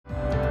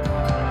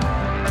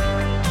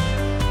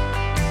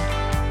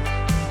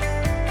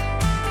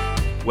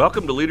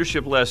Welcome to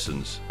Leadership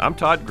Lessons. I'm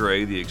Todd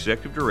Gray, the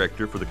Executive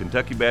Director for the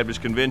Kentucky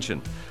Baptist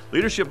Convention.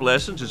 Leadership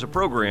Lessons is a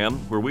program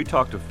where we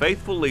talk to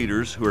faithful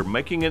leaders who are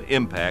making an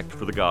impact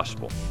for the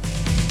gospel.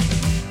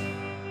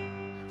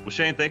 Well,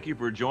 Shane, thank you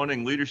for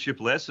joining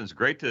Leadership Lessons.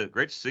 Great to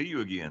see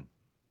you again.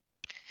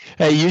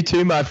 Hey, you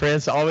too, my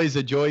friends. Always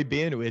a joy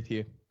being with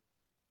you.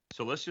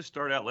 So let's just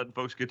start out letting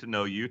folks get to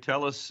know you.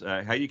 Tell us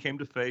how you came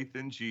to faith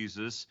in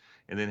Jesus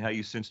and then how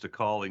you sensed a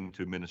calling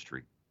to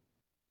ministry.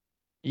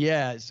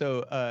 Yeah,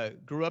 so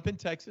grew up in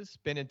Texas,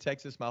 been in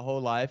Texas my whole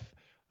life,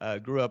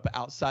 grew up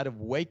outside of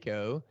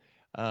Waco.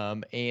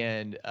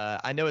 And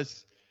I know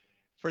it's,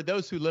 for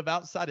those who live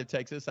outside of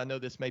Texas, I know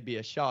this may be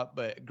a shock,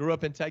 but grew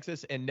up in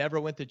Texas and never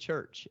went to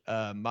church.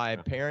 My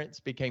parents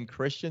became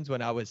Christians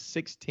when I was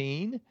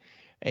 16,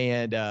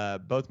 and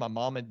both my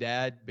mom and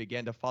dad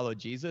began to follow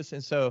Jesus.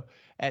 And so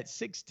at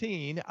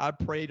 16, I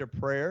prayed a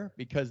prayer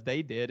because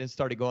they did and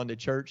started going to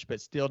church,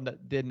 but still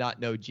did not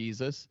know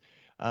Jesus.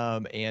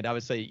 And I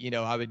would say,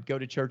 I would go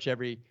to church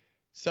every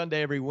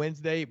Sunday, every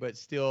Wednesday, but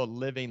still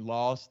living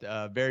lost,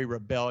 very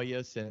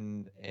rebellious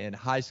in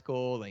high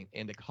school and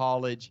into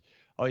college.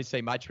 I always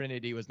say my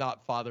Trinity was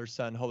not Father,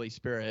 Son, Holy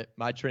Spirit.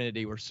 My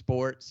Trinity were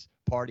sports,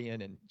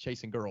 partying, and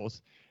chasing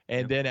girls.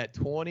 And then at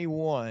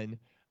 21,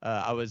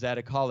 I was at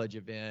a college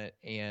event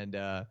and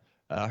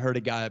heard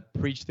a guy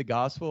preach the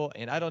gospel.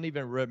 And I don't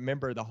even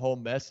remember the whole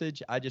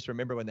message. I just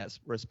remember when that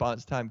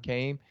response time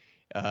came.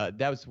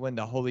 That was when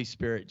the Holy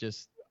Spirit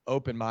just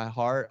opened my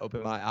heart,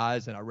 opened my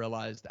eyes, and I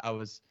realized I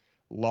was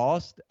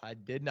lost. I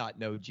did not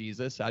know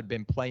Jesus. I'd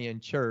been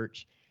playing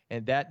church.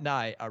 And that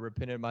night, I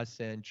repented of my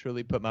sin,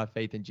 truly put my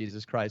faith in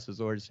Jesus Christ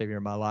as Lord and Savior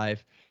of my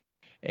life,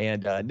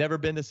 and never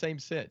been the same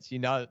since.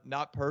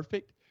 Not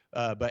perfect,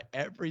 but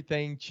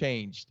everything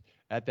changed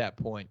at that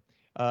point.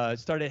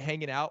 Started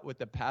hanging out with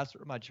the pastor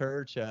of my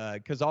church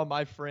because all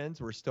my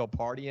friends were still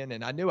partying,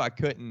 and I knew I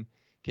couldn't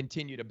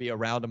continue to be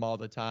around them all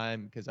the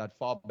time because I'd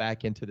fall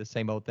back into the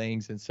same old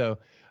things. And so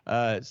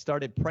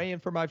started praying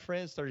for my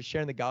friends, started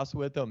sharing the gospel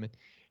with them.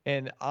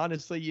 And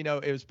honestly,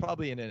 it was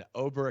probably in an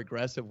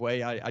over-aggressive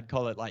way. I'd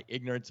call it like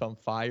ignorance on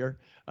fire.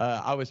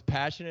 I was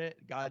passionate.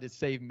 God had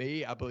saved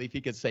me. I believe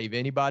he could save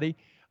anybody.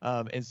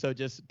 And so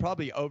just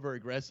probably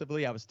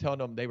over-aggressively, I was telling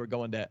them they were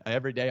going to,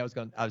 every day I was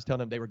telling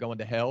them they were going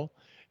to hell.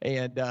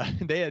 And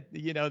they had,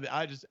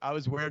 I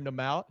was wearing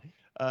them out.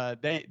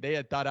 They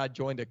had thought I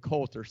joined a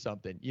cult or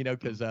something,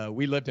 because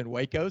we lived in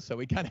Waco, so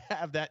we kind of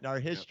have that in our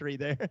history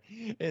there.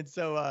 And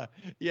so,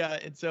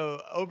 and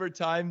so over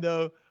time,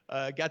 though,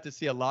 got to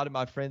see a lot of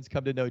my friends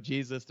come to know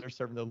Jesus. They're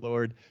serving the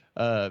Lord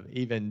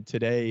even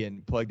today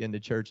and plugged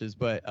into churches.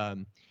 But,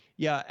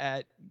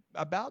 at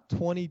about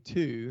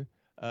 22,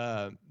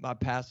 my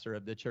pastor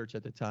of the church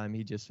at the time,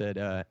 he just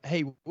said,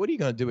 hey, what are you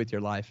going to do with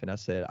your life? And I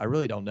said, I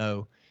really don't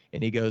know.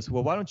 And he goes,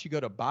 well, why don't you go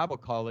to Bible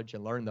college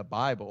and learn the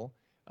Bible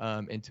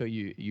until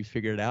you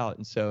figure it out?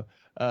 And so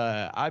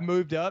I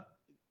moved up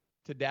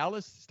to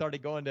Dallas,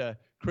 started going to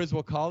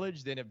Criswell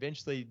College, then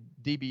eventually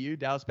DBU,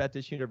 Dallas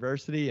Baptist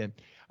University. And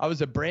I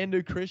was a brand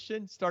new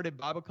Christian, started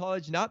Bible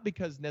college, not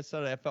because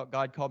necessarily I felt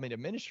God called me to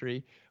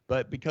ministry,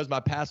 but because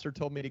my pastor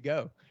told me to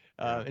go.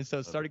 And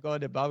so started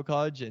going to Bible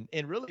college, and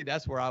really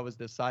that's where I was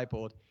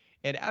discipled.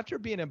 And after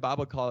being in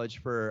Bible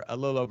college for a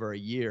little over a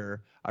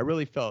year, I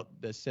really felt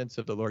the sense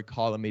of the Lord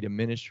calling me to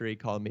ministry,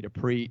 calling me to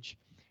preach.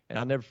 And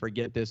I'll never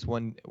forget this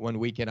one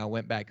weekend I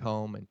went back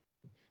home and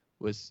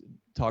was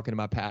talking to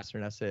my pastor,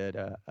 and I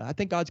said, I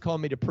think God's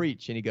calling me to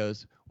preach. And he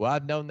goes, well,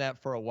 I've known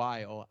that for a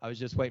while. I was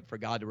just waiting for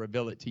God to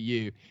reveal it to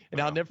you. And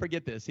I'll never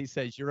forget this. He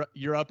says,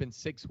 you're up in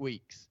 6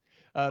 weeks.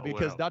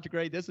 Because Dr.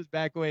 Gray, this is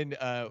back when,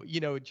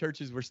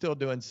 churches were still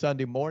doing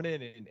Sunday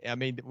morning. And I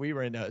mean, we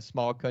were in a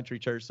small country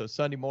church. So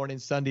Sunday morning,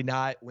 Sunday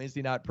night,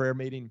 Wednesday night prayer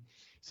meeting.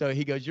 So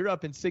he goes, you're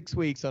up in 6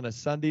 weeks on a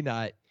Sunday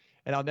night.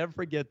 And I'll never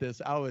forget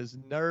this. I was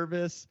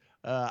nervous.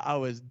 I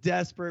was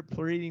desperate,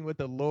 pleading with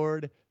the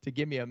Lord to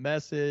give me a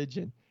message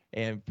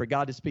and for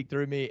God to speak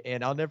through me.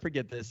 And I'll never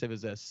forget this. It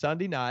was a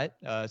Sunday night,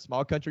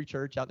 small country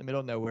church out in the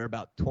middle of nowhere,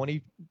 about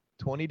 20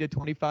 to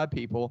 25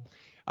 people.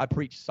 I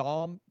preached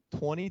Psalm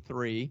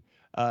 23.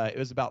 It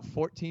was about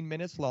 14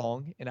 minutes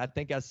long, and I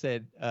think I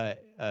said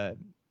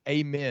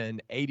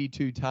amen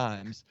 82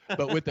 times,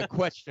 but with a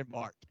question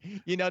mark.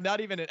 Not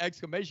even an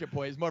exclamation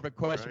point. It's more of a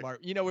question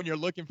mark. When you're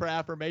looking for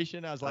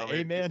affirmation, I was like,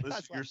 amen. I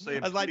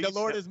was like, the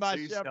Lord is my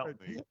shepherd.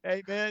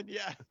 Amen.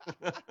 Yeah.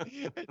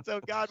 And so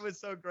God was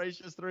so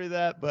gracious through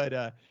that. But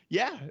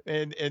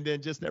and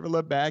then just never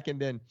looked back. And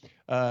then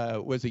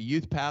was a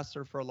youth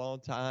pastor for a long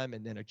time,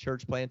 and then a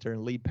church planter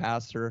and lead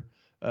pastor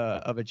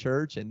of a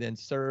church, and then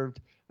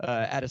served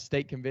at a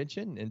state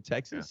convention in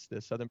Texas, the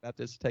Southern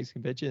Baptist Texas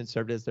Convention, and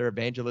served as their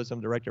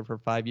evangelism director for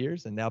 5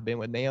 years, and now been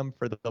with NAM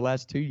for the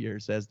last 2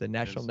 years as the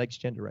National Next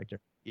Gen Director.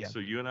 Yeah. So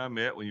you and I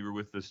met when you were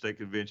with the state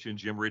convention.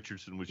 Jim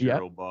Richardson was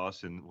your old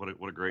boss, and what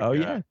a great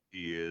guy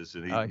he is,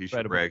 and he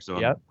sure brags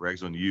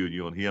on you and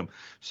you on him.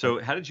 So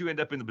how did you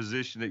end up in the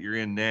position that you're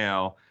in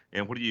now,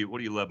 and what do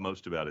you love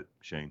most about it,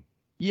 Shane?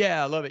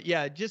 Yeah, I love it.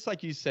 Yeah, just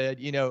like you said,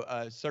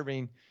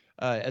 serving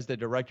as the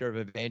director of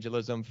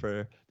evangelism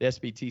for the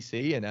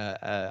SBTC, and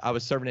I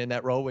was serving in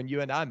that role when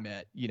you and I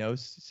met,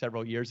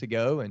 several years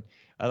ago. And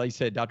like you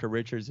said, Dr.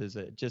 Richards is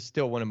just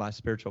still one of my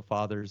spiritual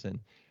fathers, and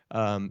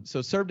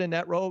so served in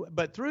that role.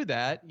 But through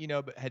that,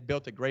 had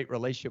built a great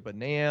relationship with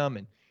NAM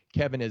and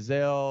Kevin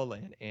Ezell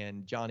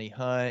and Johnny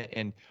Hunt,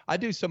 and I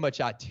do so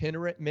much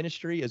itinerant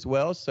ministry as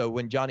well. So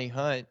when Johnny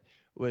Hunt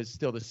was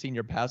still the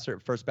senior pastor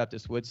at First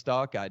Baptist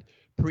Woodstock, I'd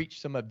preach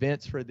some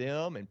events for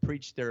them and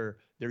preach their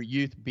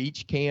youth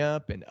beach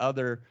camp and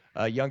other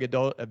young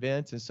adult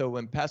events. And so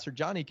when Pastor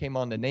Johnny came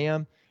on to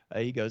NAM,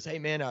 he goes, "Hey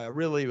man, I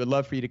really would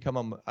love for you to come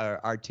on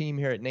our team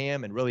here at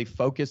NAM and really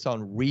focus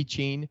on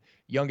reaching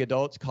young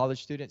adults,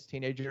 college students,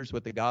 teenagers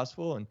with the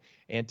gospel,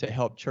 and to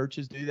help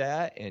churches do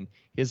that." And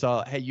his,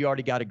 "Hey, you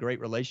already got a great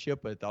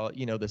relationship with all,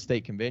 the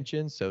state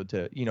convention, so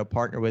to,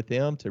 partner with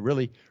them to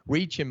really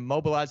reach and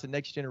mobilize the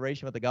next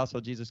generation with the gospel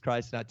of Jesus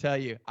Christ." And I tell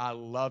you, I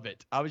love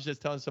it. I was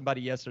just telling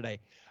somebody yesterday,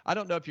 I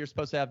don't know if you're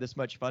supposed to have this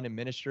much fun in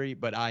ministry,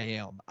 but I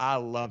am. I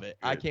love it.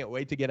 Good. I can't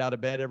wait to get out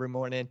of bed every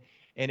morning.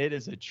 And it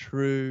is a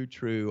true,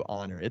 true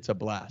honor. It's a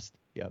blast.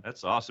 Yeah.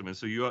 That's awesome. And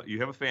so you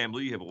have a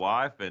family, you have a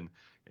wife, and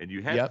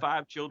you had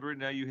 5 children.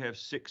 Now you have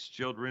 6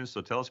 children. So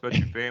tell us about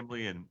your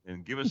family and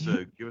give us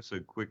a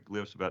quick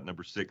list about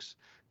number 6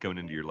 coming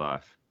into your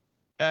life.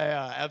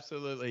 Yeah,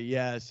 absolutely.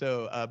 Yeah.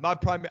 So I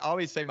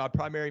always say my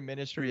primary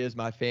ministry is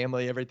my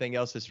family. Everything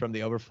else is from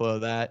the overflow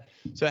of that.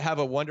 So I have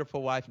a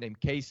wonderful wife named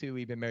Casey.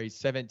 We've been married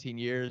 17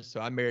 years. So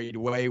I'm married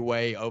way,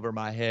 way over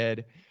my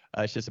head.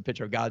 It's just a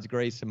picture of God's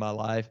grace in my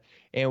life.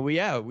 And we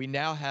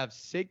now have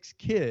 6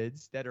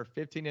 kids that are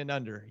 15 and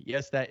under.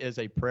 Yes, that is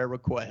a prayer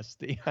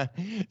request.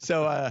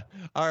 So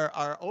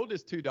our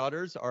oldest 2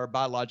 daughters are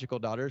biological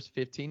daughters,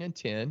 15 and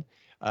 10.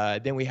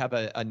 Then we have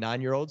a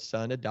 9-year-old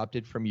son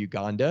adopted from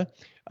Uganda.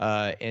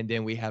 And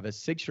then we have a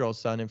 6-year-old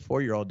son and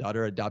 4-year-old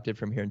daughter adopted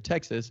from here in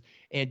Texas.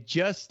 And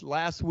just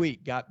last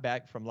week got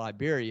back from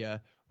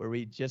Liberia, where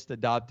we just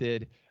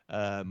adopted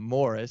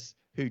Morris,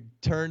 who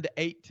turned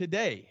 8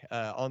 today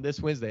on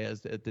this Wednesday.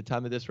 At the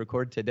time of this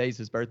record, today's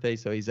his birthday,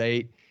 so he's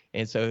 8.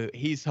 And so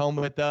he's home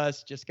with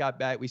us, just got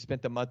back. We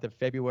spent the month of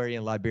February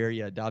in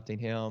Liberia adopting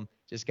him,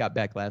 just got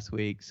back last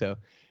week. So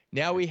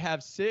now we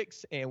have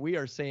 6, and we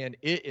are saying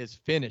it is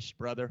finished,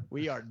 brother.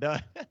 We are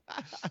done.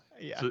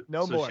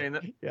 No more.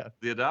 Shane,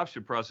 the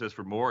adoption process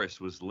for Morris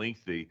was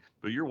lengthy,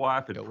 but your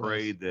wife had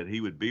prayed that he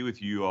would be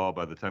with you all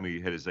by the time he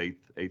had his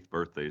 8th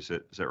birthday. Is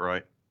that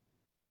right?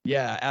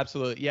 Yeah,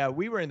 absolutely. Yeah,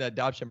 we were in the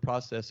adoption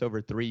process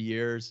over 3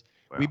 years.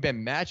 Wow. We've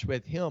been matched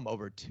with him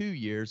over 2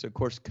 years. Of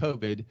course,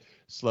 COVID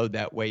slowed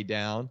that way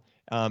down.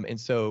 And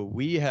so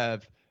we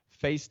have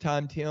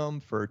FaceTimed him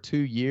for 2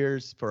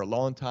 years. For a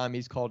long time,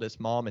 he's called us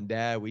mom and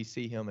dad. We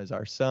see him as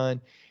our son.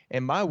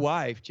 And my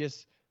wife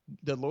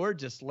the Lord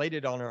just laid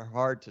it on her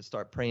heart to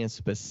start praying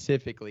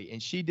specifically.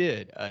 And she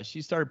did.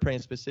 She started praying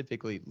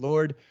specifically,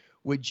 "Lord,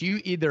 would you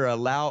either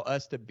allow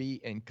us to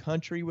be in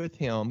country with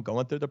him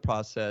going through the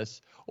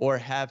process or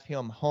have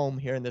him home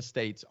here in the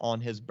States on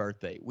his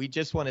birthday? We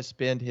just want to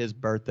spend his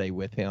birthday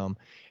with him."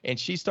 And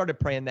she started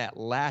praying that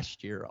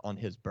last year on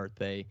his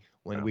birthday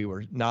when we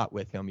were not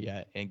with him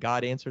yet. And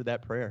God answered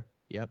that prayer.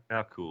 Yep.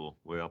 How cool.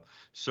 Well,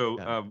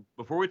 so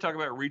before we talk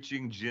about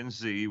reaching Gen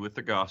Z with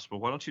the gospel,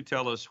 why don't you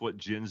tell us what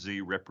Gen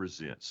Z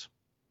represents?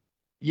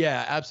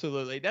 Yeah,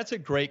 absolutely. That's a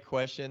great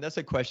question. That's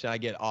a question I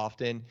get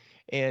often.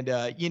 And,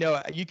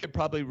 you could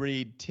probably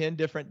read 10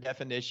 different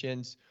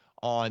definitions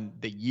on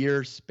the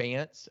year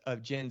spans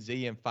of Gen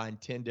Z and find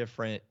 10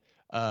 different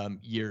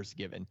years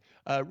given.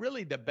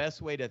 Really, the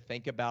best way to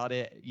think about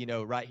it,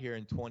 right here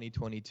in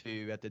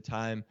 2022 at the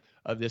time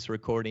of this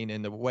recording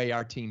and the way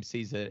our team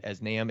sees it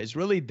as NAM is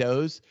really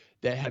those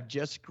that have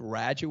just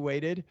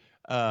graduated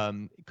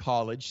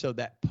college. So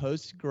that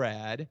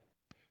post-grad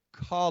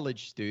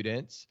college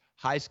students,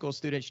 high school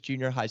students,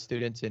 junior high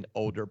students, and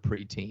older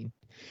preteen.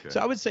 Okay. So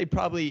I would say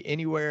probably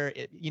anywhere,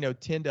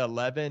 10 to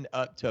 11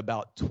 up to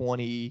about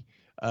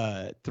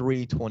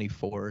 23,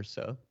 24 or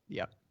so.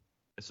 Yeah.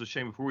 So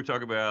Shane, before we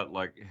talk about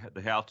like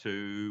the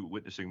how-to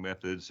witnessing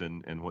methods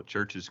and what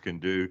churches can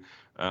do,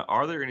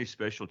 are there any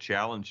special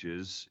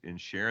challenges in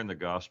sharing the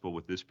gospel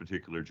with this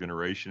particular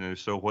generation? And if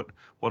so, what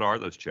are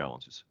those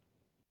challenges?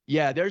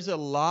 Yeah, there's a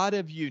lot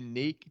of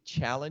unique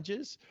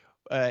challenges.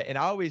 And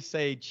I always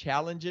say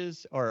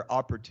challenges are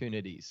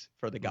opportunities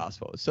for the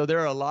gospel. So there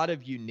are a lot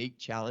of unique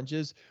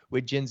challenges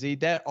with Gen Z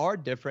that are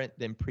different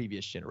than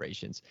previous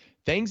generations.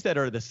 Things that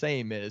are the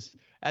same is,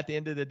 at the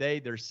end of the day,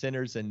 they're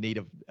sinners in need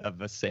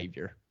of a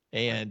savior.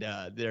 And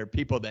they're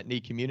people that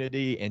need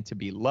community and to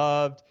be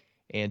loved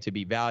and to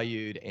be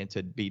valued and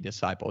to be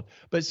discipled.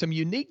 But some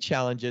unique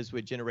challenges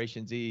with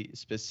Generation Z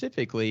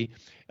specifically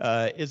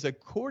is,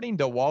 according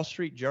to Wall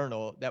Street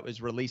Journal that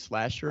was released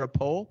last year, a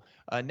poll,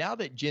 now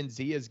that Gen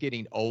Z is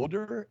getting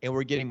older and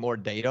we're getting more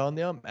data on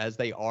them as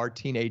they are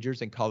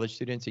teenagers and college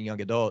students and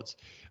young adults,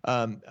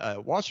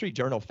 Wall Street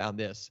Journal found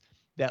this,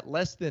 that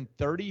less than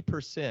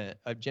 30%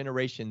 of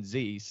Generation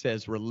Z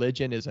says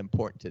religion is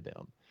important to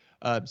them.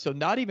 So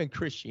not even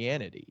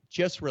Christianity,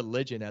 just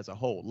religion as a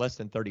whole, less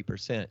than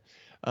 30%.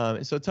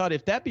 And so, Todd,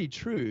 if that be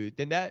true,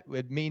 then that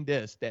would mean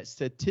this, that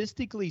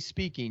statistically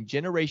speaking,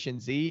 Generation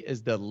Z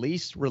is the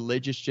least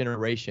religious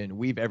generation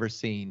we've ever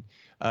seen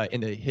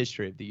in the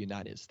history of the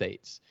United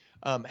States.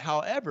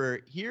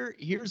 However,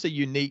 here's a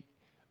unique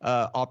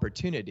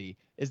opportunity.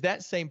 Is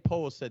that same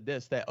poll said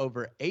this, that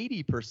over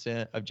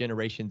 80% of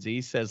Generation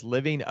Z says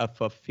living a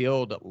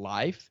fulfilled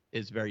life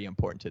is very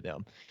important to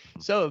them.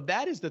 So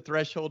that is the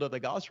threshold of the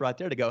gospel right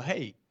there, to go,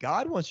 hey,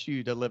 God wants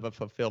you to live a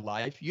fulfilled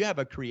life. You have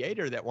a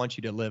creator that wants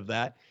you to live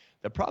that.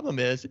 The problem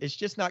is it's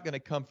just not going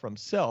to come from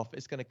self.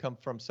 It's going to come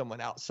from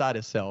someone outside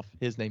of self.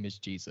 His name is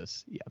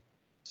Jesus. Yeah.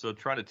 So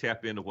try to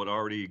tap into what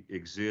already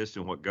exists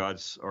and what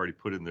God's already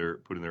put in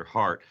their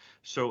heart.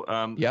 So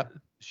yep.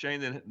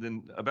 Shane,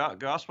 then about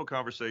gospel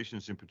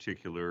conversations in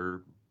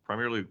particular,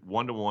 primarily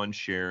one-to-one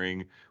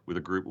sharing with a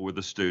group, with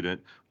a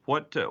student.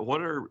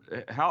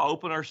 How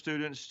open are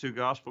students to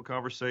gospel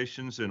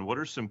conversations, and what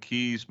are some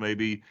keys,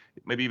 maybe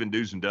even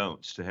do's and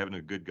don'ts to having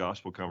a good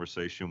gospel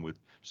conversation with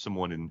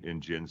someone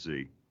in Gen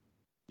Z?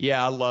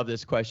 Yeah, I love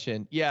this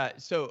question. Yeah,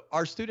 so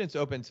are students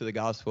open to the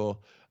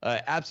gospel?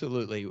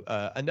 Absolutely.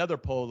 Another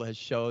poll has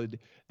showed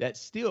that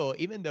still,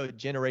 even though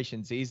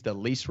Generation Z is the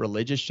least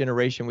religious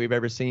generation we've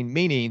ever seen,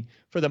 meaning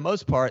for the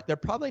most part, they're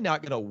probably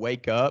not going to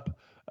wake up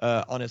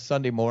on a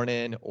Sunday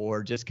morning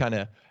or just kind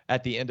of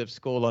at the end of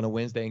school on a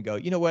Wednesday and go,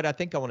 you know what, I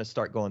think I want to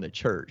start going to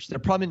church. They're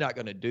probably not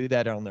going to do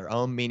that on their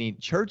own, meaning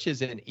church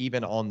isn't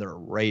even on their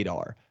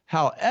radar.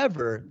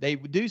 However, they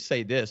do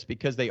say this,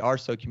 because they are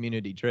so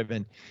community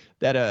driven,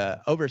 that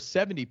over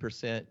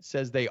 70%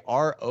 says they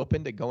are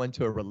open to going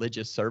to a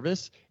religious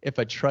service if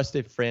a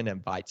trusted friend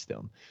invites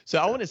them. So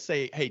I want to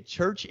say, hey,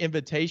 church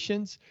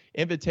invitations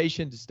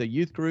to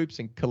youth groups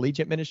and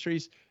collegiate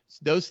ministries,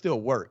 those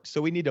still work.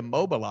 So we need to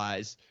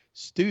mobilize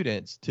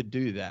students to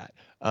do that.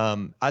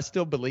 I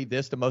still believe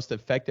this, the most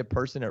effective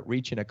person at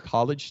reaching a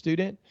college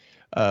student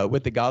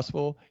with the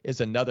gospel is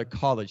another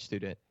college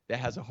student that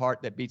has a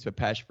heart that beats with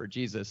passion for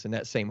Jesus, and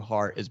that same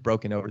heart is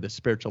broken over the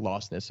spiritual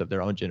lostness of their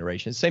own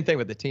generation. Same thing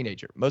with the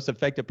teenager. Most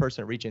effective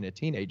person at reaching a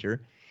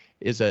teenager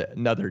is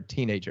another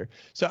teenager.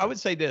 So I would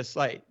say this,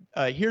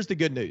 here's the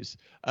good news.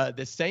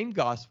 The same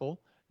gospel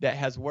that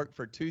has worked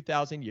for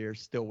 2,000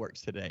 years still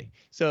works today.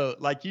 So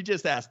like you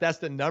just asked, that's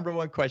the number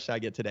one question I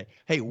get today.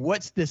 Hey,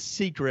 what's the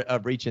secret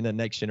of reaching the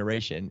next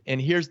generation?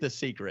 And here's the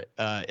secret.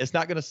 It's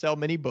not going to sell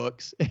many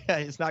books.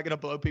 It's not going to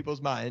blow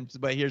people's minds,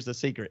 but here's the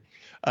secret.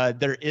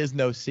 There is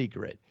no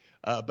secret,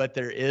 but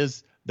there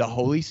is the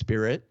Holy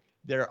Spirit.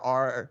 There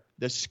are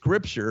the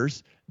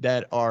scriptures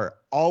that are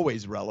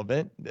always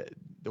relevant.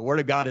 The Word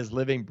of God is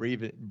living,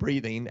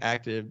 breathing,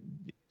 active,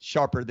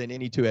 sharper than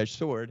any two-edged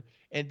sword.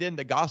 And then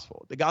the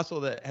gospel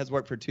that has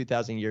worked for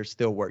 2,000 years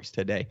still works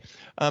today.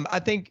 I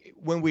think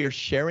when we are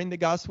sharing the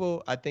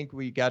gospel, I think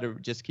we got to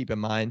just keep in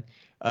mind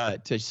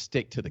to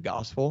stick to the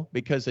gospel,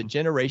 because a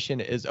generation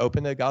is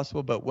open to the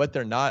gospel, but what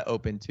they're not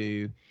open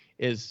to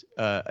is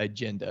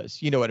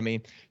agendas. You know what I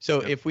mean? So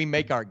if we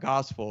make our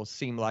gospel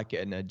seem like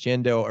an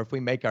agenda, or if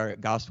we make our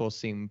gospel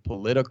seem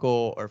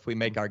political, or if we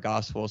make our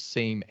gospel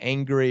seem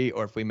angry,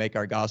 or if we make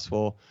our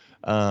gospel,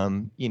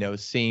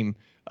 seem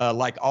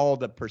like all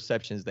the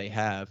perceptions they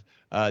have,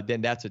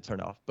 then that's a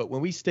turnoff. But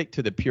when we stick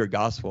to the pure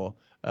gospel,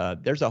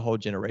 there's a whole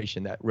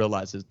generation that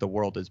realizes the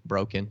world is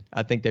broken.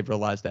 I think they've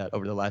realized that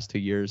over the last 2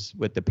 years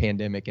with the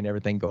pandemic and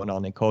everything going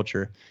on in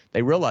culture.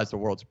 They realize the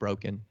world's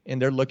broken,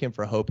 and they're looking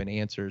for hope and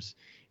answers.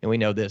 And we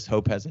know this,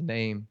 hope has a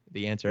name.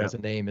 The answer has a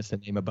name. It's the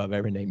name above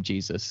every name,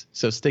 Jesus.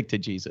 So stick to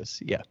Jesus.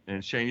 Yeah.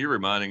 And Shane, you're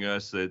reminding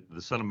us that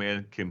the Son of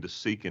Man came to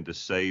seek and to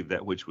save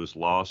that which was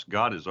lost.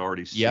 God is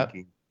already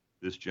seeking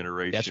this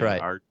generation. That's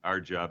right. Our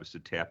job is to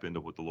tap into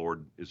what the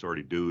Lord is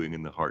already doing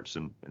in the hearts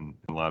and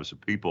lives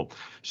of people.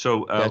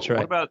 So that's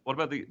right. What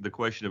about the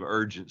question of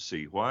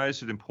urgency? Why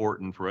is it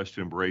important for us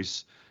to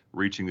embrace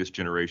reaching this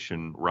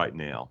generation right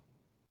now?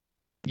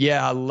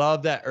 Yeah, I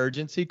love that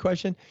urgency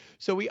question.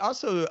 So we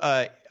also,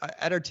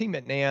 at our team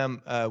at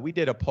NAM, we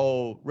did a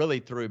poll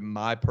really through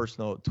my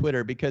personal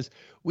Twitter, because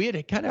we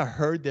had kind of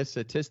heard this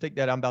statistic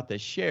that I'm about to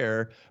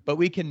share, but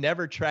we can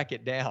never track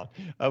it down.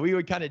 We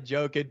would kind of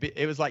joke,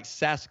 it was like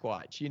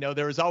Sasquatch.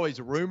 There was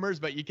always rumors,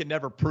 but you can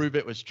never prove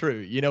it was true.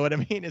 You know what I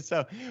mean? And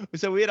so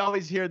we'd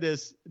always hear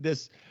this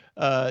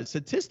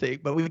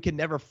statistic, but we could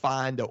never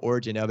find the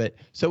origin of it.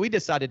 So we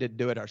decided to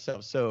do it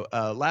ourselves. So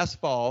last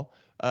fall,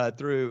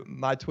 through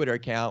my Twitter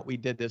account, we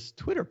did this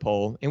Twitter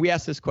poll, and we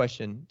asked this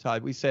question,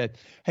 Todd. We said,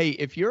 hey,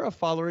 if you're a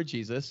follower of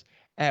Jesus,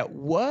 at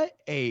what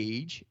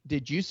age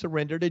did you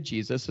surrender to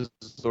Jesus as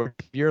Lord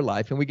of your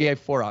life? And we gave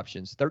 4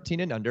 options: 13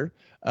 and under,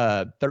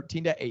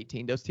 13 to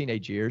 18, those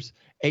teenage years,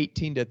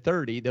 18 to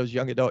 30, those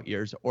young adult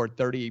years, or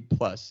 30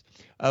 plus.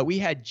 We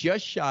had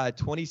just shy of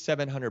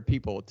 2,700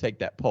 people take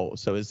that poll.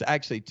 So it's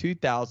actually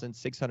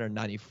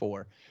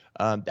 2,694.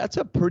 That's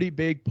a pretty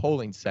big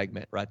polling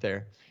segment right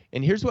there.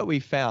 And here's what we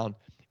found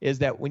is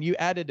that when you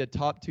added the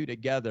top 2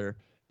 together,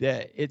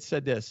 that it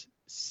said this: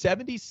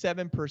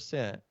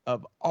 77%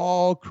 of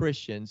all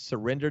Christians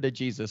surrender to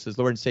Jesus as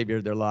Lord and Savior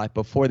of their life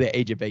before the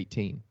age of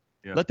 18.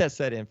 Yeah. Let that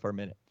set in for a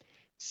minute.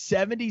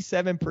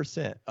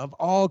 77% of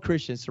all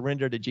Christians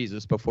surrender to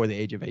Jesus before the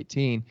age of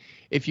 18.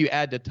 If you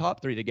add the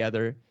top three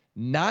together,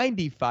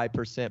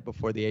 95%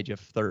 before the age of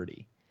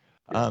 30.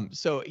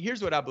 So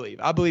here's what I believe.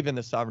 I believe in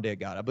the sovereignty of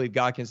God. I believe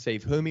God can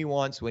save whom he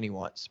wants, when he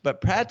wants. But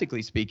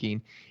practically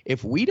speaking,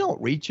 if we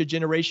don't reach a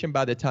generation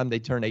by the time they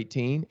turn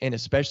 18, and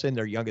especially in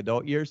their young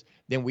adult years,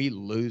 then we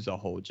lose a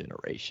whole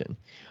generation.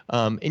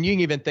 And you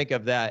can even think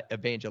of that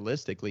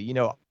evangelistically. You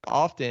know,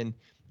 often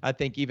I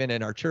think even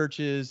in our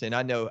churches, and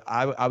I know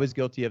I was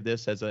guilty of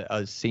this as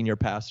a senior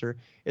pastor,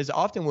 is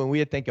often when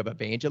we think of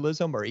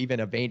evangelism or even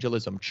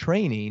evangelism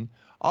training,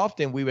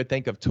 often we would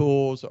think of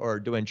tools or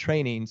doing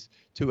trainings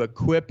to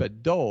equip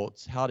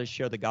adults how to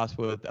share the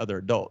gospel with other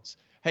adults.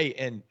 Hey,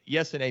 and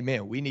yes and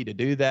amen, we need to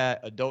do that.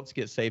 Adults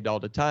get saved all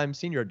the time.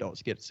 Senior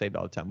adults get saved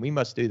all the time. We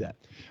must do that.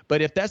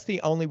 But if that's the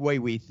only way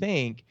we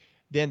think,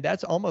 then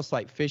that's almost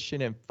like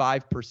fishing in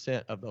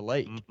 5% of the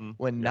lake,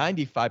 when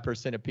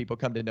 95% of people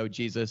come to know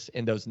Jesus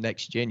in those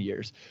next gen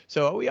years.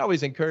 So we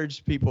always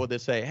encourage people to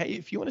say, hey,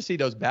 if you want to see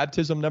those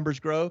baptism numbers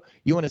grow,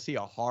 you want to see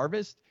a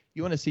harvest,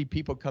 you want to see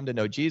people come to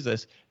know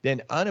Jesus,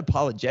 then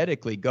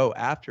unapologetically go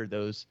after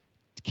those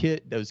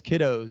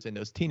kiddos and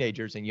those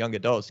teenagers and young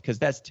adults, because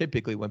that's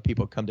typically when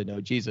people come to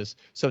know Jesus.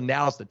 So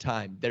now's the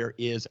time. There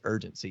is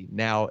urgency.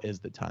 Now is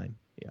the time.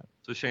 Yeah.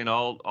 So Shane,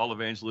 all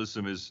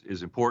evangelism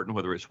is important,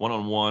 whether it's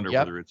one-on-one or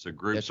whether it's a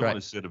group. That's Someone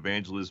right. said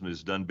evangelism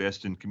is done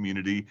best in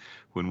community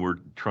when we're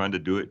trying to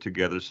do it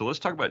together. So let's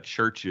talk about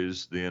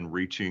churches then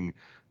reaching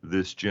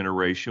this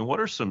generation. What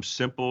are some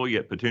simple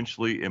yet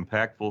potentially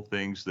impactful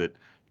things that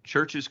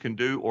churches can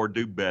do or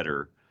do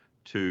better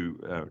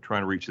to try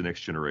and reach the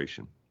next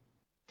generation?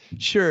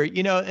 Sure.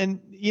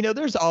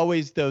 There's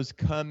always those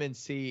come and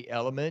see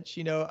elements.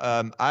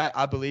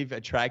 I believe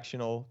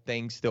attractional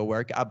things still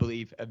work. I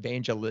believe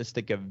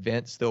evangelistic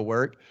events still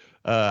work.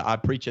 I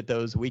preach at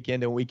those week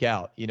in and week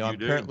out. I'm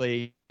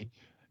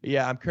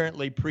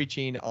currently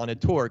preaching on a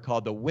tour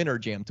called the Winter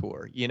Jam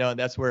Tour, and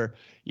that's where,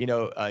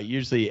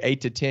 usually 8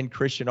 to 10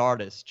 Christian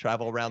artists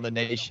travel around the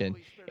nation,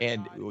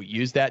 and we'll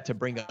use that to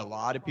bring a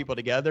lot of people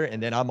together.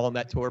 And then I'm on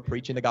that tour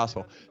preaching the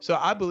gospel. So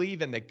I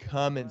believe in the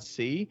come and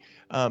see.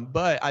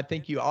 But I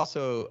think you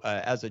also,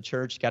 as a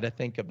church, got to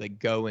think of the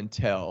go and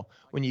tell.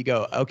 When you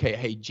go, okay,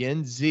 hey,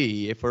 Gen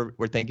Z, if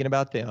we're thinking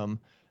about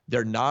them,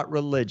 they're not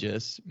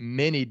religious.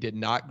 Many did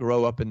not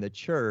grow up in the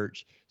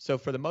church. So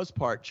for the most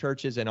part,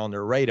 church isn't on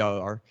their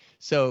radar.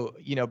 So,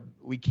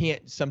 we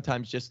can't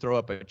sometimes just throw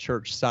up a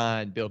church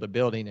sign, build a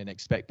building, and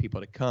expect people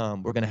to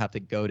come. We're going to have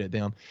to go to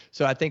them.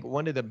 So I think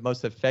one of the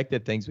most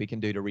effective things we can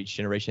do to reach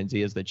Generation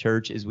Z as the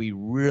church is we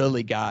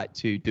really got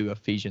to do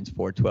Ephesians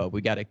 4:12.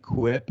 We got to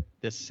equip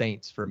the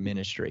saints for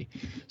ministry.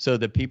 So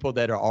the people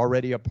that are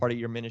already a part of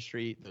your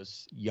ministry,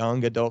 those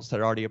young adults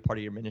that are already a part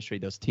of your ministry,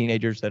 those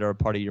teenagers that are a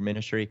part of your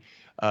ministry,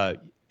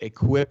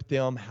 equip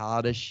them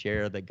how to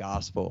share the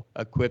gospel,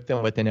 equip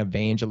them with an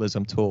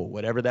evangelism tool,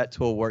 whatever that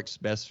tool works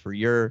best for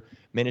your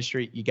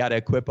ministry. You got to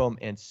equip them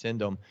and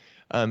send them.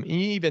 And you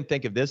even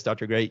think of this,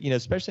 Dr. Gray,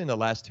 especially in the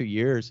last 2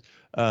 years,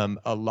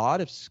 a lot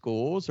of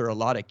schools or a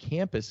lot of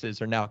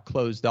campuses are now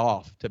closed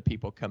off to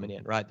people coming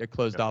in, right? They're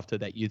closed off to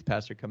that youth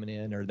pastor coming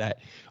in or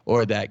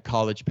that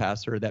college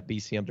pastor or that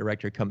BCM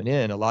director coming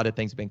in. A lot of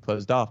things have been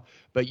closed off.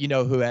 But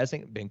who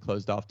hasn't been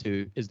closed off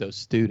to is those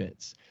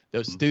students.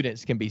 Those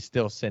students can be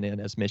still sent in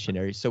as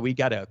missionaries. So we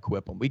got to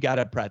equip them. We got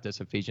to practice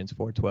Ephesians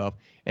 4:12.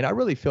 And I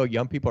really feel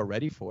young people are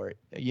ready for it.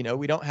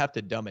 We don't have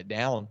to dumb it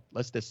down.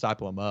 Let's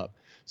disciple them up.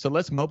 So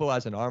let's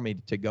mobilize an army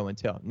to go and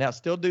tell. Now,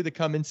 still do the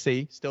come and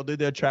see, still do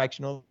the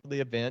attractional,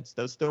 the events.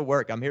 Those still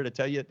work. I'm here to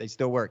tell you they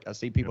still work. I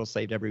see people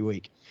saved every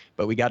week.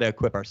 But we got to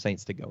equip our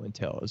saints to go and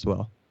tell as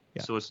well.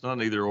 Yeah. So it's not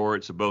an either or,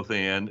 it's a both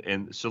and.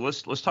 And so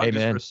let's talk just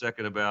for a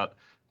second about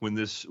when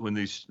these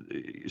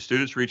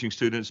students reaching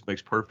students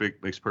makes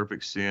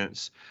perfect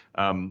sense.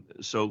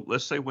 So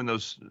let's say when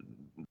those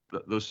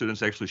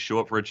students actually show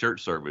up for a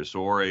church service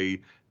or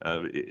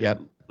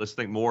let's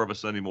think more of a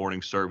Sunday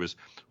morning service.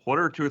 What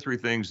are 2 or 3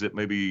 things that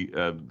maybe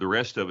the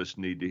rest of us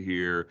need to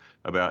hear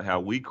about how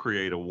we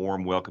create a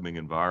warm, welcoming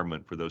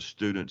environment for those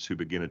students who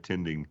begin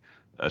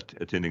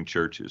attending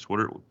churches?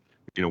 What are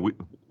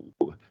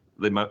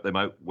they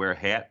might wear a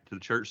hat to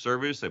the church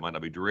service. They might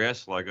not be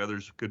dressed like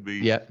others could be.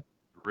 Yeah.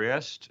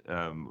 Rest.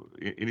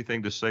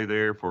 Anything to say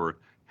there for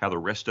how the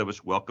rest of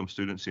us welcome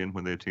students in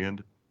when they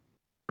attend?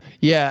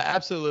 Yeah,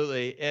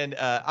 absolutely. And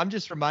I'm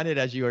just reminded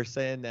as you were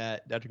saying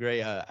that, Dr.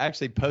 Gray, I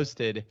actually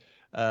posted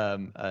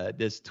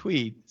this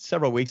tweet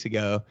several weeks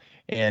ago,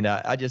 and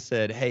I just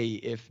said,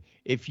 hey,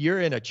 if you're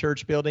in a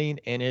church building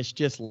and it's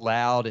just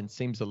loud and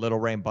seems a little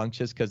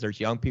rambunctious because there's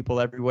young people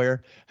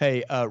everywhere,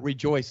 hey,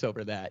 rejoice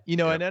over that.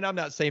 And then I'm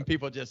not saying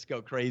people just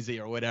go crazy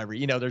or whatever.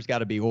 There's got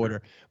to be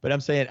order. But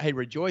I'm saying, hey,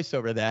 rejoice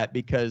over that,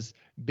 because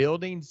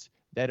buildings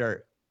that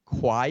are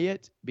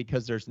quiet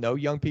because there's no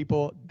young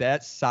people,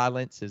 that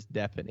silence is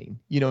deafening.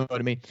 You know what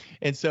I mean?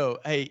 And so,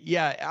 hey,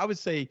 yeah, I would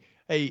say,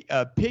 hey,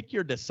 pick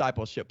your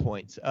discipleship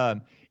points.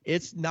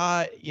 It's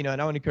not, and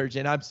I want to encourage you,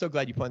 and I'm so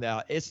glad you pointed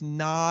out, it's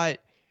not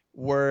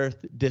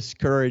worth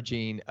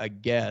discouraging a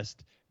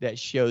guest that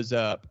shows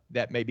up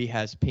that maybe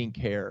has pink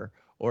hair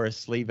or a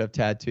sleeve of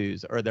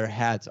tattoos or their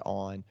hat's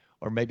on,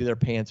 or maybe their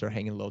pants are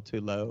hanging a little too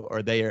low,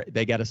 or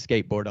they got a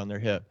skateboard on their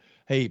hip.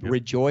 Hey,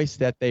 rejoice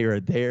that they are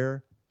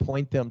there.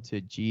 Point them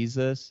to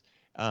Jesus,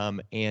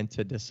 and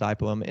to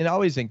disciple them. And I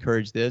always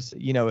encourage this,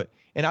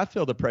 and I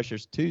feel the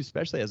pressures too,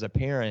 especially as a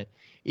parent.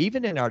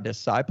 Even in our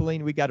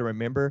discipling, we got to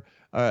remember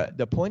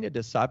the point of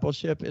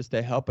discipleship is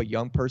to help a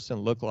young person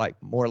look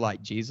more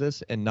like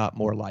Jesus and not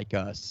more like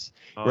us,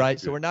 right?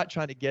 So we're not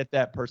trying to get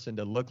that person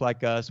to look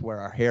like us, wear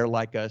our hair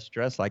like us,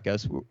 dress like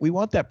us. We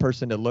want that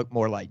person to look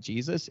more like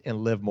Jesus and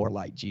live more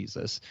like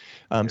Jesus.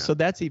 So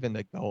that's even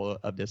the goal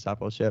of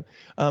discipleship.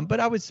 But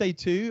I would say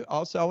too,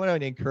 also, I want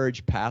to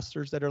encourage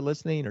pastors that are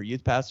listening, or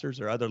youth pastors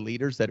or other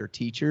leaders that are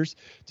teachers,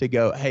 to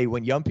go, hey,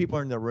 when young people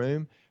are in the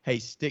room, hey,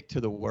 stick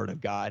to the Word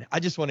of God. I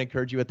just want to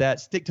encourage you with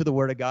that. Stick to the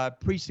Word of God.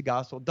 Preach the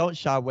gospel. Don't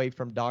shy away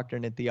from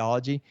doctrine and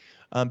theology.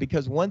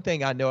 Because one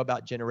thing I know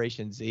about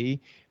Generation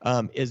Z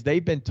is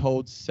they've been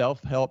told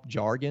self-help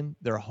jargon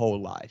their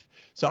whole life.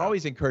 So I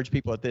always encourage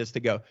people at this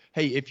to go,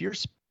 hey, if you're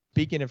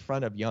speaking in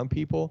front of young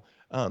people,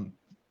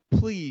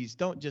 please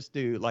don't just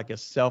do like a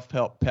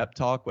self-help pep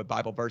talk with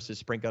Bible verses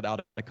sprinkled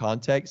out of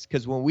context.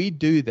 Because when we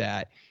do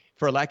that,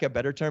 for lack of a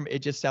better term, it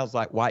just sounds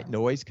like white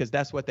noise, because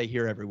that's what they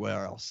hear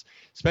everywhere else,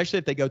 especially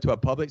if they go to a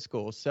public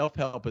school.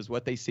 Self-help is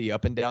what they see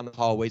up and down the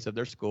hallways of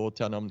their school,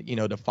 telling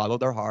them, to follow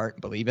their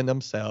heart, believe in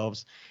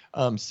themselves.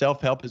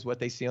 Self-help is what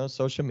they see on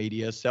social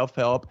media.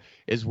 Self-help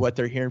is what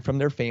they're hearing from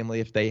their family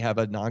if they have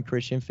a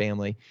non-Christian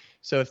family.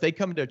 So if they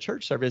come to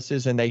church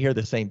services and they hear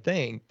the same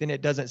thing, then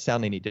it doesn't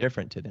sound any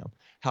different to them.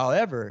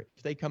 However,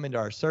 if they come into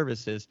our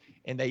services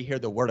and they hear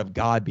the Word of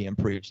God being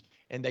preached,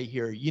 and they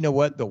hear,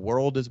 the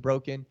world is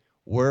broken,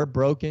 we're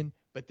broken,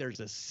 but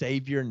there's a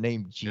Savior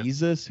named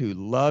Jesus who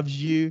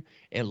loves you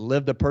and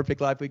lived the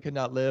perfect life we could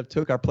not live,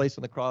 took our place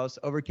on the cross,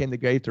 overcame the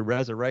grave through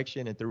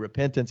resurrection, and through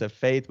repentance of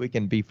faith, we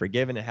can be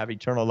forgiven and have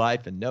eternal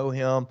life and know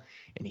Him.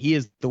 And He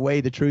is the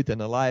way, the truth, and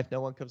the life.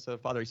 No one comes to the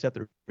Father except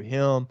through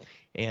Him.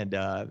 And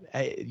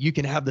you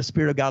can have the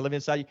Spirit of God live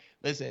inside you.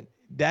 Listen,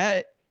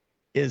 that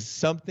is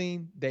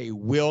something they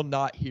will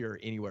not hear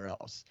anywhere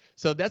else.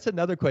 So that's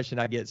another question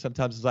I get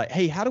sometimes, is like,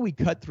 hey, how do we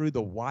cut through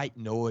the white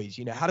noise?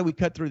 How do we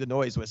cut through the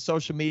noise with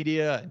social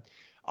media and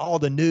all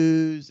the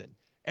news and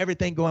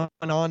everything going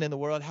on in the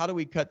world? How do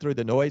we cut through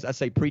the noise? I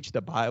say preach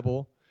the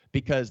Bible,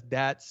 because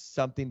that's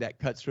something that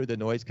cuts through the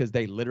noise, because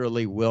they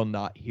literally will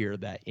not hear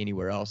that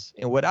anywhere else.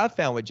 And what I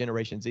found with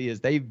Generation Z is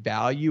they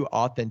value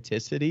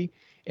authenticity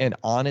and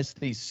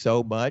honesty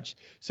so much.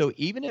 So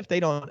even if they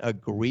don't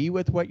agree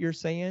with what you're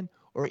saying,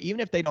 or even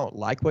if they don't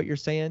like what you're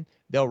saying,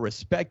 they'll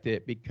respect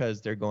it, because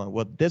they're going,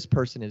 well, this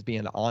person is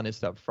being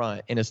honest up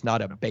front, and it's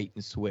not a bait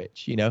and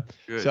switch,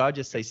 Good. So I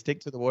just say, stick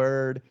to the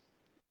Word,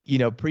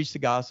 preach the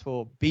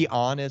gospel, be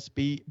honest,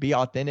 be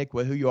authentic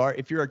with who you are.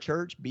 If you're a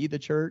church, be the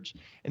church.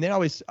 And then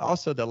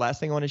also the last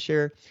thing I want to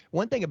share,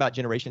 one thing about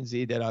Generation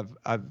Z that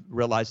I've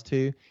realized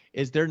too,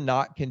 is they're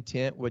not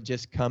content with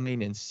just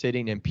coming and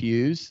sitting in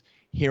pews,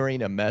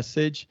 hearing a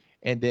message,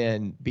 and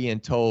then being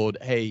told,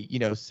 hey,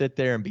 sit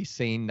there and be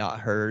seen,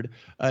 not heard.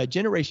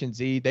 Generation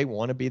Z, they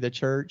want to be the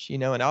church,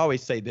 and I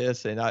always say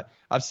this, and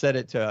I've said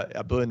it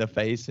to Blue in the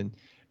face, and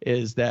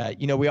is that,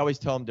 we always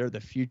tell them they're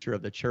the future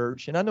of the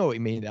church. And I know what we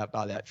mean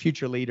by that.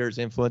 Future leaders,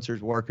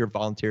 influencers, workers,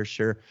 volunteers,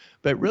 sure.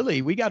 But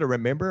really, we got to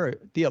remember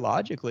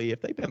theologically,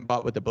 if they've been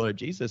bought with the blood of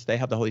Jesus, they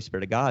have the Holy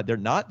Spirit of God. They're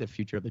not the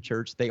future of the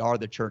church. They are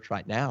the church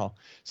right now.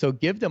 So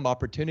give them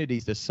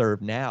opportunities to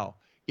serve now.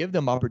 Give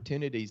them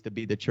opportunities to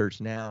be the church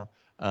now.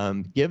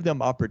 Give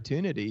them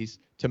opportunities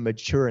to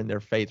mature in their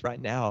faith right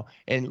now.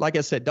 And like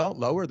I said, don't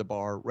lower the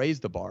bar, raise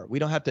the bar. We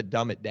don't have to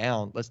dumb it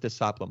down. Let's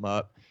disciple them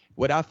up.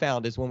 What I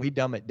found is when we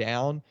dumb it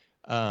down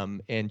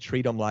and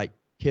treat them like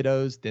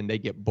kiddos, then they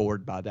get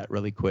bored by that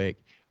really quick.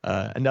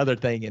 Another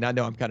thing, and I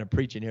know I'm kind of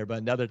preaching here, but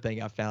another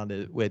thing I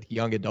found with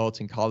young adults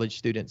and college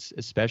students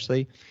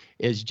especially,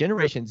 is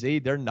Generation Z,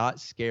 they're not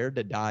scared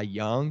to die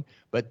young,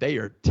 but they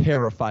are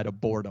terrified of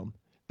boredom.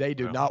 They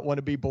do not want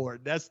to be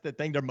bored. That's the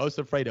thing they're most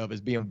afraid of,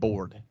 is being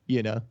bored,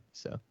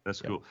 So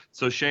that's cool.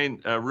 So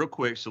Shane, real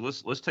quick, so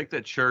let's take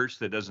that church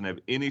that doesn't have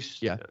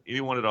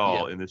anyone at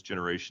all in this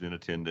generation in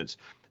attendance,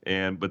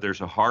 but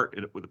there's a heart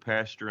with a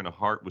pastor and a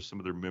heart with some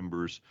of their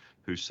members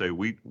who say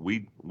we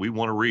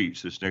want to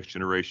reach this next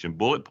generation.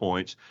 Bullet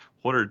points.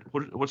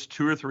 What's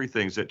 2 or 3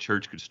 things that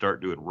church could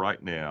start doing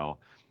right now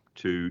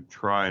to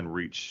try and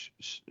reach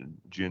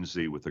Gen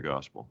Z with the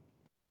gospel?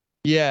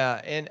 Yeah,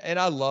 and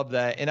I love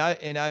that, and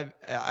I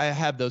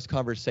have those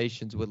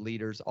conversations with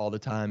leaders all the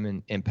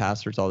time, and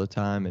pastors all the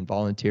time, and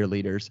volunteer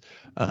leaders,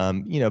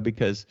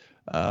 because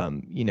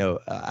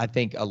I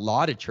think a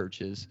lot of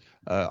churches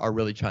are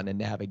really trying to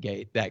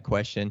navigate that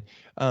question.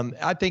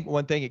 I think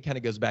one thing, it kind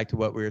of goes back to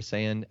what we were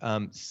saying.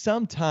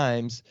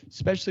 Sometimes,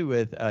 especially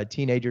with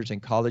teenagers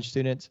and college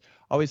students,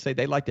 I always say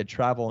they like to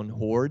travel in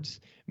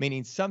hordes,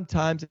 meaning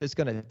sometimes it's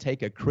going to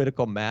take a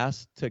critical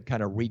mass to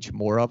kind of reach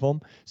more of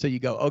them. So you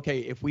go, okay,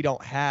 if we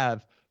don't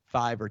have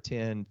 5 or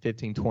 10,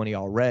 15, 20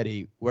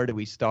 already, where do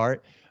we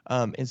start?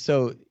 And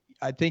so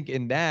I think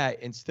in that,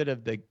 instead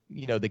of the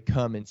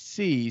come and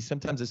see,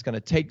 sometimes it's going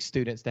to take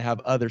students to have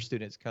other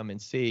students come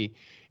and see.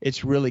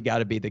 It's really got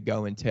to be the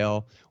go and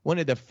tell. One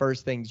of the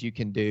first things you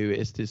can do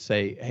is to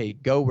say, hey,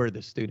 go where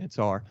the students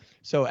are.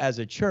 So as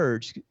a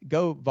church,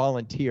 go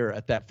volunteer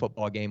at that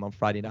football game on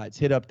Friday nights.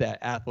 Hit up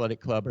that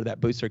athletic club or that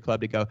booster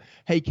club to go,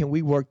 hey, can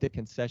we work the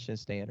concession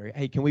stand? Or,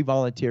 hey, can we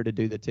volunteer to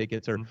do the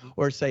tickets?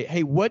 Or say,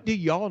 hey, what do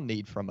y'all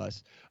need from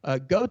us?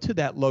 Go to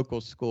that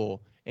local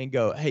school and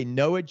go, hey,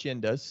 no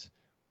agendas.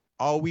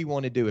 All we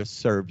want to do is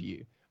serve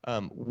you.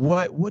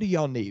 What do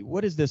y'all need?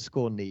 What does this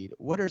school need?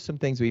 What are some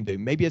things we do?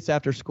 Maybe it's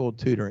after school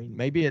tutoring.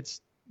 Maybe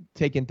it's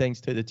taking things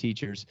to the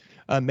teachers.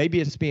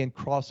 Maybe it's being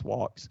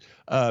crosswalks.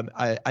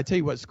 I tell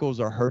you what schools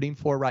are hurting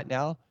for right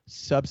now,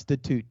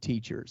 substitute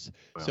teachers.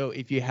 Wow. So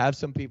if you have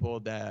some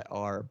people that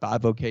are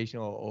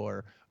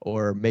bivocational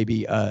or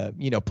maybe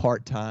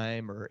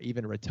part-time or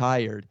even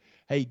retired,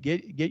 hey,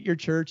 get your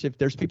church. If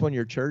there's people in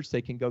your church,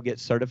 they can go get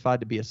certified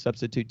to be a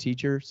substitute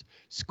teachers.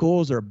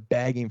 Schools are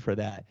begging for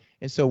that.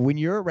 And so when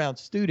you're around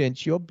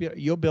students, you'll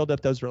build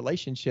up those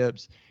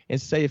relationships.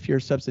 And say if you're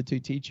a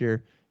substitute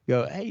teacher,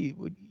 go, hey,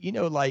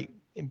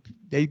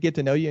 they get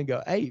to know you and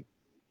go, hey,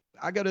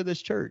 I go to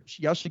this church.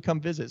 Y'all should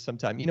come visit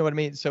sometime. You know what I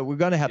mean? So we're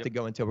going to have to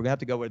go we're going to have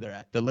to go where they're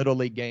at. The Little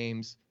League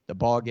games, the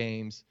ball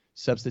games,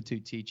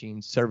 substitute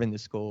teaching, serving the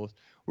schools.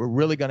 We're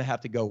really going to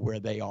have to go where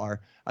they are.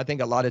 I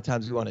think a lot of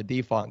times we want to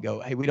default and go,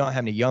 hey, we don't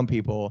have any young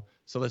people,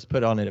 so let's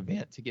put on an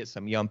event to get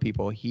some young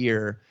people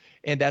here.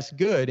 And that's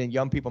good, and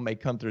young people may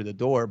come through the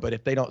door, but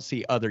if they don't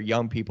see other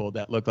young people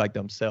that look like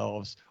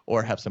themselves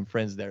or have some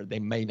friends there, they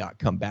may not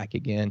come back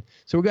again.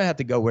 So we're going to have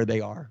to go where they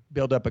are,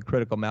 build up a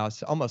critical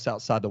mass almost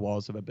outside the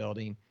walls of a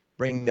building,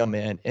 bring them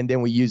in, and then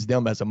we use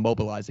them as a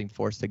mobilizing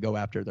force to go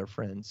after their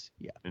friends.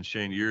 Yeah. And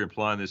Shane, you're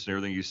implying this in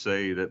everything you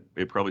say, that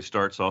it probably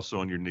starts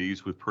also on your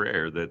knees with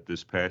prayer, that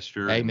this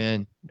pastor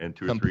Amen. and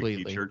two or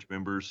three key church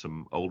members,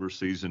 some older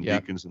seasoned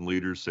deacons and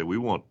leaders say, we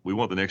want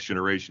the next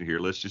generation here.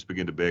 Let's just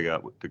begin to beg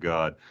out to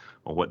God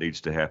on what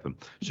needs to happen.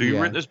 So you've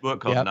written this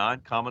book called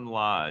 9 Common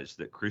Lies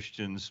That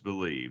Christians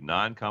Believe.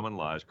 9 Common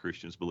Lies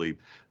Christians Believe.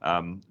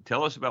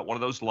 Tell us about one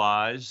of those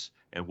lies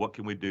and what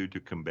can we do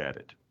to combat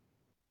it?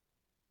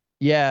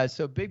 Yeah,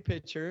 so big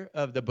picture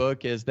of the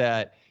book is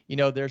that,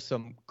 there's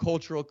some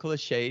cultural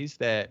cliches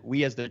that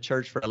we as the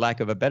church, for lack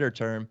of a better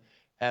term,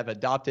 have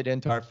adopted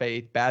into our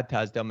faith,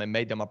 baptized them, and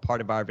made them a part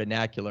of our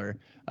vernacular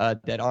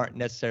that aren't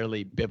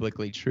necessarily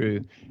biblically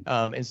true.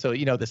 And so,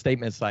 the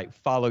statements like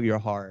follow your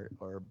heart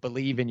or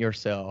believe in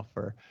yourself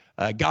or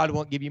God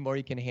won't give you more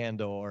you can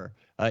handle, or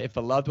if a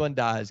loved one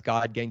dies,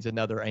 God gains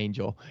another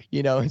angel,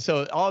 and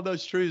so all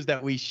those truths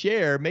that we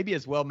share, maybe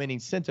as well-meaning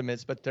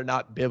sentiments, but they're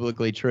not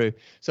biblically true.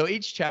 So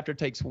each chapter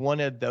takes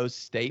one of those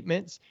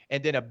statements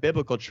and then a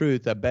biblical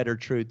truth, a better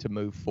truth to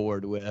move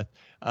forward with.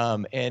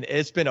 And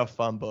it's been a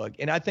fun book.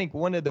 And I think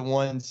one of the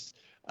ones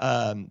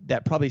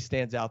that probably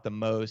stands out the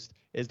most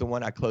is the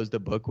one I closed the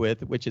book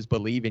with, which is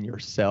believe in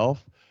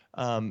yourself.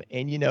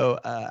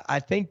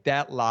 I think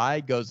that lie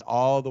goes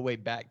all the way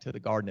back to the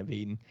Garden of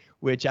Eden,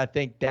 which I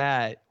think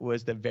that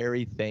was the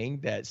very thing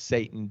that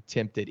Satan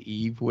tempted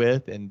Eve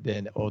with, and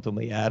then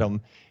ultimately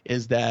Adam,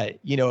 is that,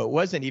 it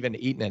wasn't even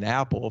eating an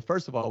apple.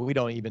 First of all, we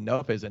don't even know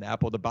if it's an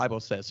apple. The Bible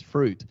says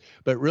fruit,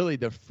 but really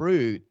the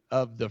fruit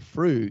of the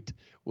fruit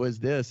was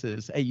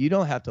hey, you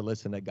don't have to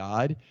listen to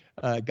God.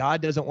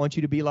 God doesn't want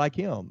you to be like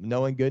him,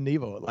 knowing good and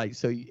evil.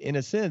 So in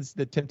a sense,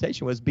 the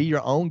temptation was be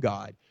your own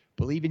God.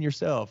 Believe in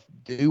yourself.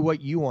 Do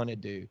what you want to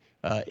do.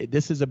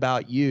 This is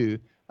about you,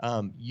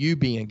 you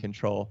be in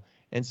control.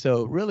 And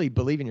so really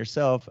believe in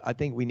yourself. I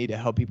think we need to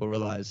help people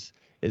realize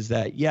is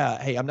that,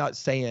 hey, I'm not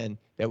saying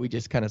that we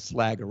just kind of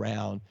slag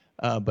around,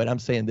 but I'm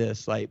saying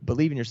this,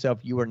 believe in yourself.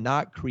 You were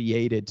not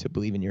created to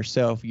believe in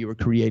yourself. You were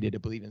created to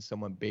believe in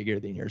someone bigger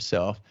than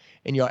yourself.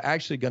 And you're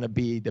actually going to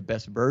be the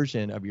best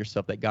version of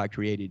yourself that God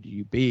created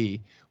you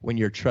be when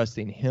you're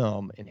trusting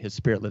him and his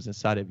spirit lives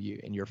inside of you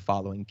and you're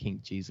following King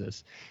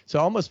Jesus. So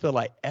I almost feel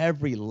like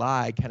every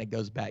lie kind of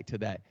goes back to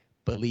that.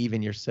 Believe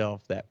in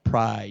yourself, that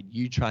pride,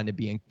 you trying to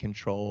be in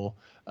control,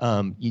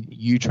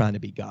 you trying to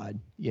be God,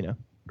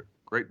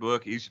 Great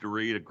book, easy to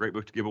read, a great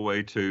book to give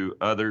away to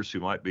others who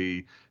might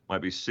be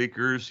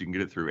seekers. You can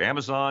get it through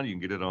Amazon, you can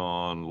get it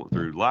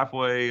through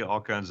Lifeway, all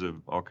kinds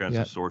of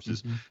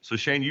sources. Mm-hmm. So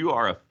Shane, you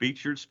are a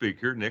featured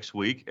speaker next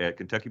week at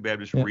Kentucky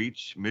Baptist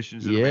Reach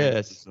Missions and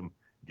Evangelism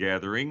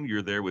Gathering.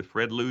 You're there with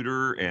Fred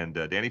Luter and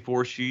Danny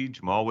Forshee,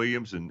 Jamal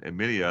Williams, and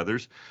many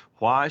others.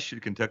 Why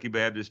should Kentucky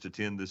Baptist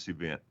attend this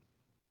event?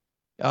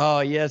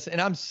 Oh, yes.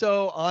 And I'm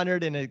so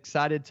honored and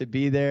excited to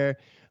be there.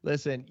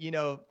 Listen,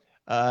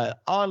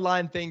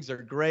 Online things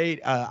are great.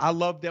 I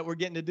love that we're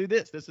getting to do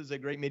this. This is a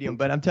great medium,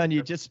 but I'm telling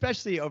you, just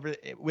especially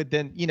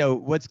within,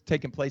 what's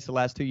taken place the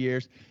last 2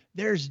 years,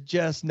 there's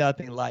just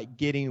nothing like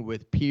getting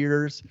with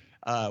peers,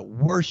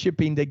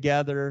 worshiping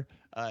together,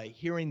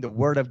 hearing the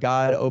word of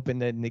God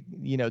open and,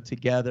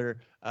 together,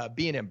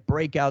 being in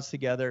breakouts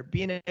together,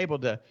 being able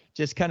to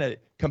just kind of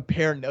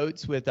compare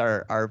notes with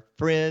our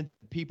friends,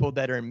 people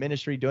that are in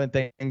ministry doing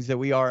things that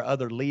we are,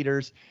 other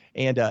leaders.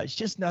 And it's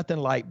just nothing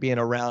like being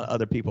around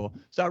other people.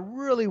 So I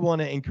really want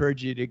to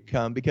encourage you to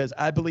come, because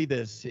I believe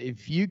this.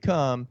 If you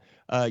come,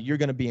 you're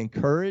going to be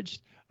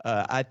encouraged.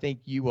 I think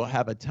you will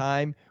have a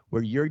time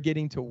where you're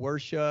getting to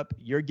worship,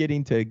 you're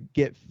getting to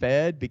get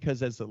fed,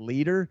 because as a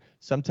leader,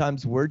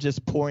 sometimes we're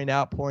just pouring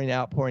out. We're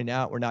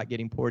not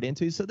getting poured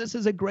into. So this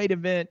is a great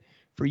event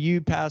for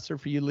you, pastor,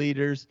 for you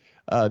leaders,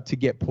 to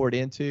get poured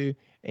into.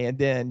 And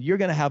then you're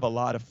going to have a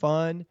lot of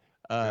fun.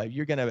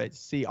 You're going to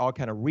see all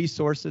kind of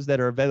resources that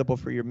are available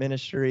for your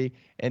ministry,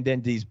 and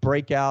then these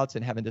breakouts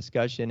and having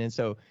discussion. And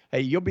so,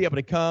 hey, you'll be able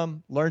to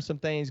come, learn some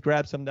things,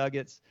 grab some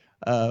nuggets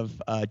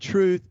of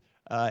truth,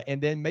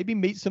 and then maybe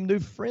meet some new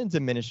friends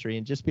in ministry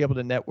and just be able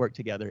to network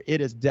together. It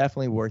is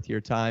definitely worth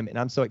your time, and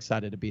I'm so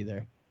excited to be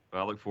there.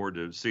 I look forward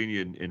to seeing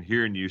you and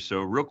hearing you.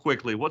 So real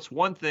quickly, what's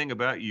one thing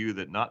about you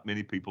that not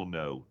many people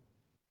know?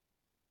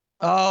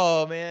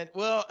 Oh, man.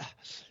 Well,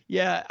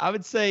 yeah, I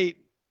would say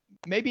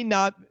maybe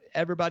not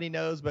everybody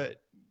knows,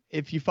 but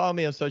if you follow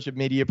me on social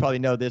media, you probably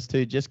know this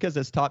too, just because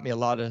it's taught me a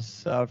lot of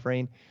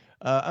suffering.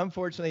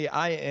 Unfortunately,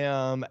 I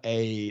am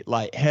a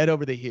head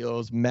over the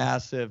heels,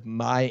 massive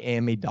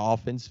Miami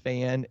Dolphins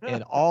fan.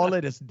 And all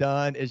it has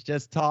done is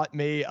just taught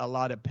me a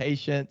lot of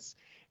patience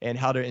and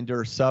how to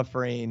endure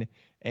suffering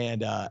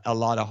and a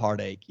lot of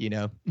heartache,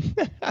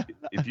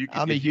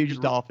 I'm a huge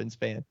Dolphins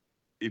fan.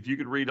 If you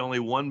could read only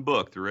one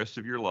book the rest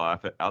of your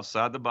life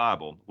outside the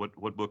Bible,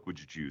 what book would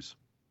you choose?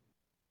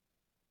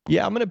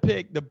 Yeah, I'm going to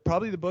pick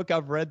probably the book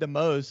I've read the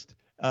most,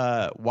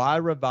 Why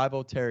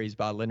Revival Tarries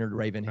by Leonard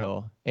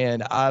Ravenhill.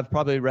 And I've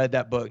probably read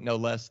that book no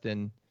less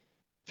than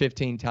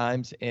 15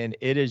 times, and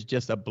it is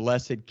just a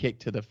blessed kick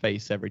to the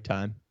face every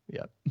time.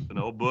 Yeah. It's an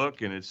old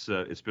book, and it's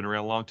been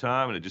around a long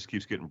time, and it just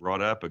keeps getting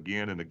brought up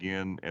again and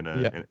again and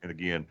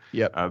again.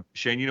 Yep.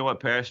 Shane, you know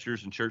what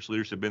pastors and church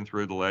leaders have been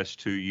through the last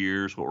 2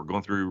 years, what we're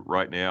going through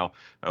right now.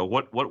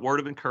 What word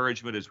of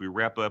encouragement as we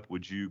wrap up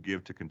would you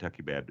give to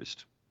Kentucky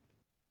Baptist?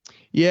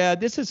 Yeah,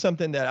 this is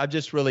something that I've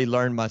just really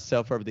learned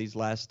myself over these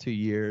last 2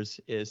 years,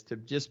 is to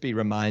just be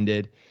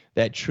reminded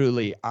that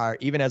truly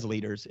even as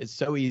leaders, it's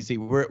so easy.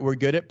 We're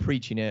good at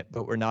preaching it,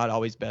 but we're not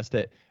always best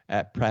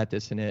at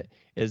practicing it,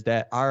 is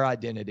that our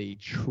identity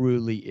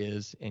truly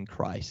is in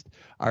Christ.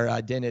 Our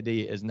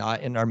identity is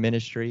not in our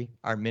ministry.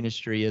 Our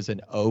ministry is an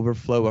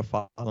overflow of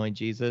following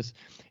Jesus.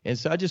 And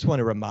so I just want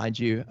to remind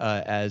you,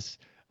 as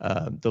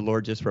the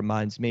Lord just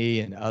reminds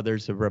me and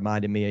others have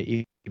reminded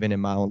me even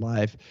in my own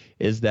life,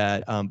 is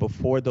that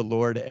before the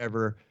Lord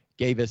ever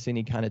gave us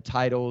any kind of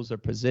titles or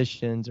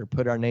positions or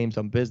put our names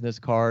on business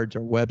cards or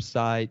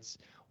websites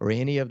or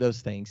any of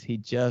those things, he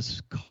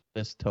just called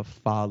us to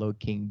follow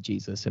King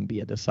Jesus and be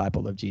a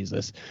disciple of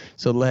Jesus.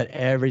 So let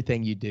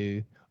everything you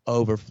do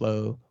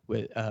overflow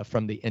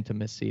from the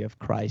intimacy of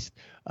Christ.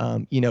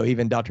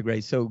 Even Dr. Gray,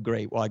 so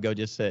great a while ago,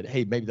 just said,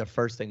 hey, maybe the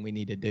first thing we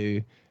need to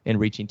do in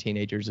reaching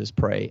teenagers is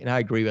pray. And I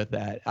agree with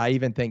that. I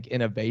even think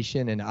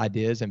innovation and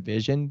ideas and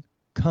vision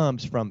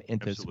comes from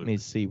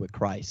intimacy with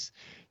Christ.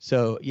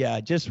 So yeah,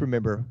 just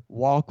remember,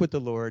 walk with the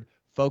Lord,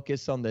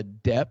 focus on the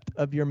depth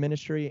of your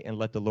ministry, and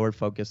let the Lord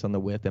focus on the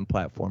width and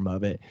platform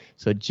of it.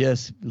 So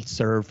just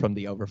serve from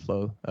the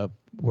overflow of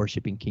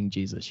worshiping King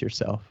Jesus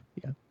yourself.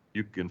 Yeah.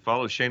 You can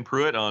follow Shane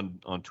Pruitt on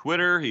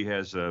Twitter. He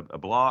has a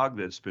blog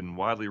that's been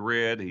widely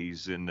read.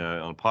 He's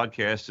on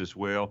podcasts as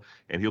well.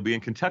 And he'll be in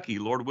Kentucky,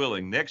 Lord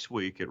willing, next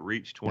week at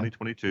Reach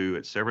 2022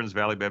 at Severns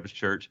Valley Baptist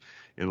Church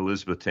in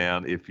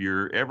Elizabethtown. If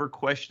you're ever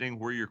questioning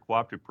where your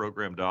cooperative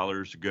program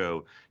dollars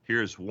go,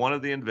 here's one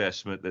of the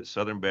investment that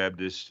Southern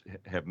Baptists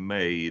have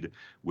made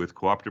with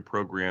cooperative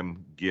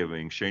program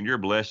giving. Shane, you're a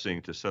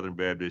blessing to Southern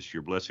Baptists.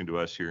 You're a blessing to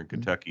us here in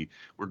Kentucky.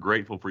 We're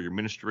grateful for your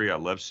ministry. I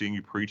love seeing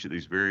you preach at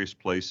these various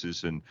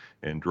places and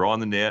drawing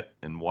the net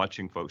and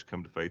watching folks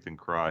come to faith in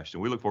Christ.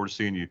 And we look forward to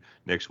seeing you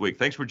next week.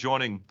 Thanks for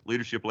joining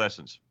Leadership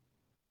Lessons.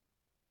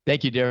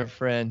 Thank you, dear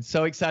friend.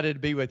 So excited to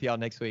be with y'all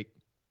next week.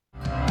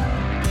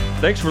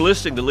 Thanks for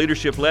listening to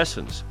Leadership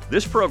Lessons.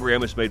 This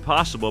program is made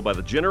possible by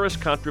the generous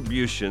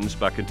contributions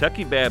by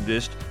Kentucky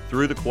Baptist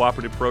through the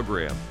cooperative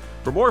program.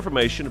 For more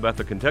information about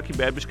the Kentucky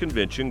Baptist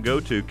Convention, go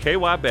to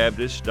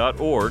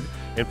kybaptist.org.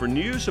 And for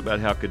news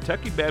about how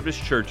Kentucky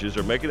Baptist churches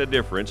are making a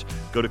difference,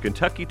 go to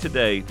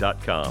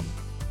kentuckytoday.com.